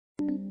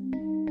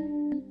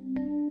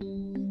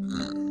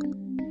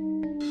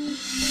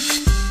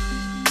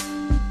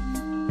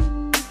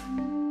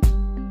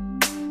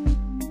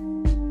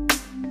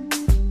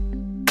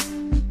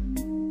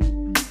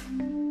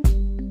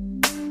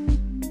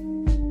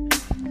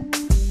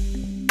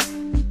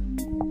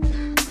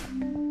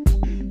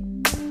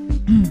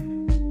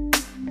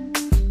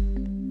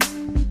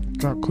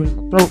clear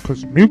my throat,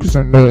 cause mucus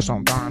in there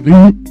sometimes,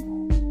 dude.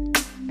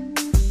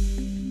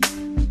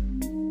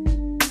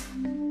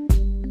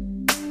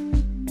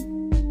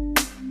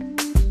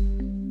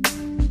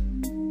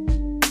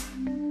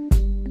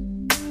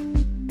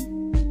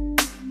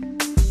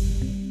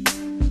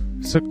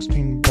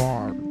 Sixteen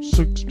bars.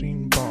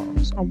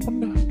 I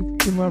wonder how you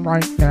feeling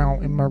right now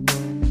in my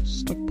room,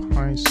 stuck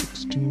behind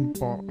 16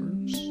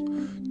 bars.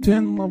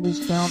 10 levels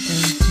down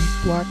in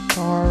deep black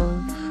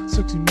tar.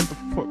 60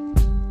 motherfuck.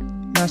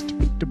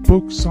 Masterbate the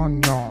books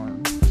on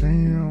yarn.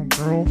 Damn,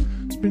 girl,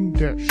 spin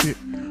that shit.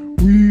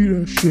 Read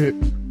that shit.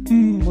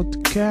 Let the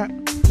cat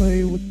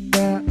play with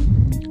that.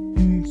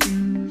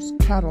 Sears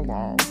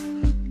catalog.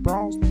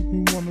 Browse make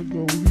me wanna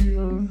go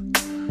here.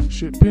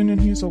 Shit been in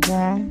here so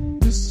long.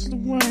 This is the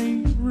way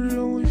you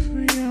really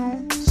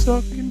feel.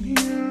 Stuck in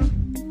here.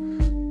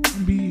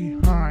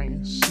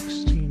 Behind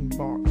 16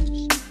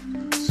 bars.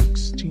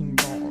 16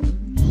 bars.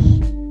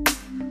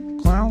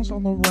 Clowns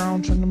all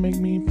around trying to make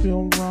me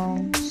feel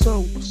wrong.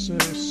 So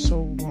says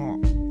so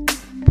long.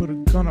 Put a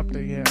gun up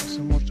their ass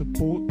and watch the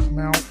bullet come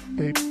out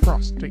they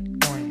prostate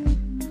gland.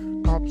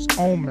 Cops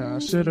on me, I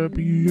said I'd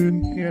be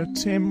in here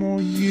 10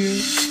 more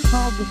years.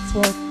 How the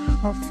fuck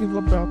I feel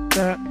about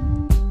that?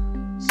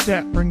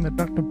 Stat, bring the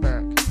doctor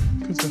back.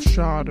 Cause I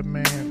shot a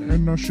man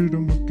and I shoot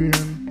him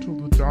again till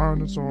the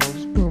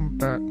dinosaurs come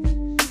back.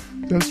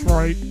 That's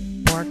right,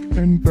 black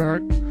and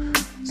back.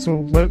 So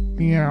let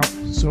me out,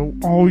 so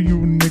all you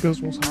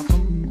niggas will have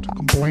something to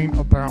complain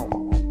about.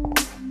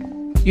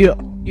 Yeah.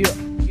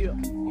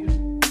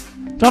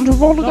 John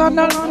Travolta got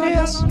nothing on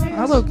this?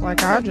 I look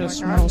like I just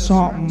smell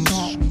something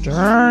stinky.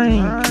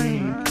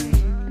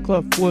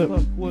 Cleft Lip,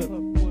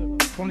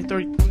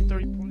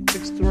 2030,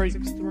 63,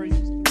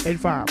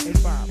 85.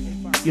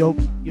 Yo.